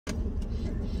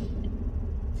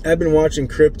I've been watching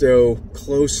crypto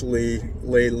closely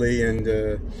lately, and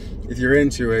if you're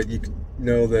into it, you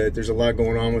know that there's a lot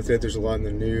going on with it. There's a lot in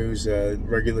the news.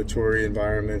 Regulatory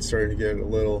environment starting to get a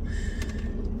little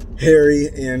hairy,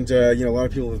 and a lot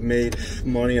of people have made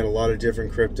money on a lot of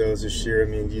different cryptos this year. I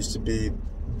mean, it used to be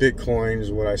Bitcoin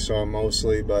is what I saw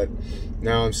mostly, but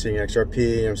now I'm seeing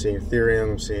XRP, I'm seeing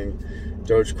Ethereum, I'm seeing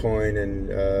Dogecoin, and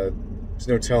there's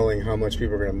no telling how much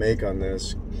people are going to make on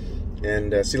this.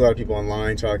 And I see a lot of people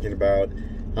online talking about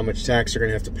how much tax they're going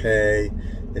to have to pay,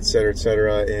 et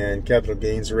cetera, and capital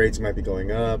gains rates might be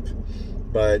going up.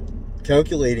 But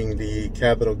calculating the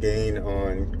capital gain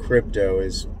on crypto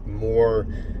is more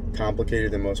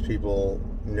complicated than most people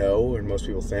know and most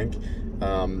people think.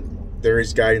 There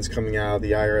is guidance coming out.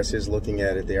 The IRS is looking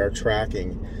at it. They are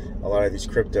tracking a lot of these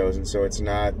cryptos, and so it's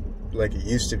not like it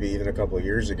used to be even a couple of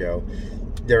years ago.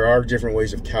 There are different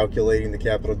ways of calculating the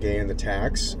capital gain and the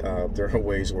tax. There are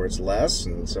ways where it's less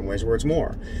and some ways where it's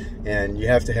more. And you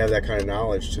have to have that kind of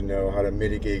knowledge to know how to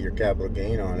mitigate your capital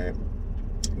gain on it.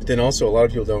 But then also, a lot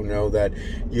of people don't know that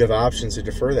you have options to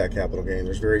defer that capital gain.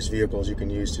 There's various vehicles you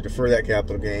can use to defer that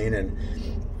capital gain, and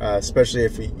especially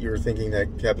if you're thinking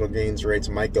that capital gains rates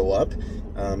might go up,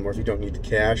 or if you don't need the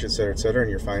cash, et cetera, and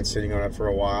you're fine sitting on it for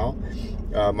a while,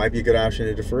 might be a good option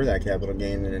to defer that capital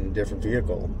gain in a different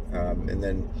vehicle, and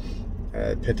then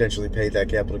potentially pay that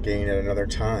capital gain at another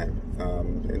time,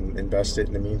 and invest it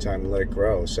in the meantime and let it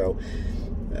grow. So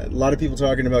a lot of people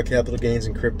talking about capital gains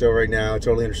in crypto right now. I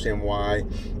totally understand why.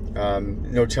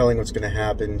 No telling what's going to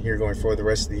happen here going forward the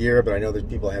rest of the year, but I know that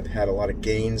people have had a lot of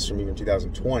gains from even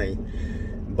 2020.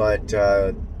 But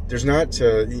there's not,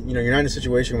 you're not in a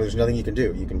situation where there's nothing you can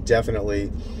do. You can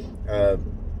definitely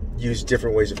use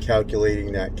different ways of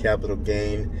calculating that capital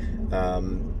gain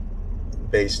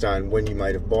based on when you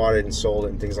might have bought it and sold it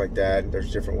and things like that.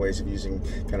 There's different ways of using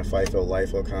kind of FIFO,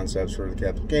 LIFO concepts for the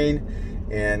capital gain,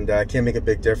 and can make a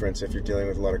big difference if you're dealing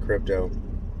with a lot of crypto.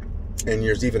 And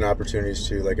there's even opportunities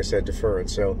to, like I said, defer it.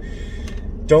 So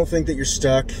don't think that you're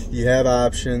stuck. You have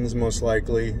options, most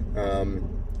likely.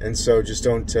 And so just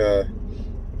don't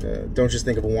just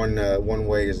think of one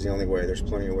way is the only way. There's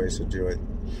plenty of ways to do it.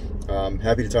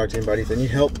 Happy to talk to anybody if they need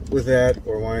help with that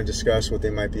or want to discuss what they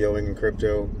might be owing in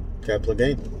crypto capital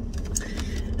gain.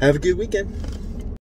 Have a good weekend.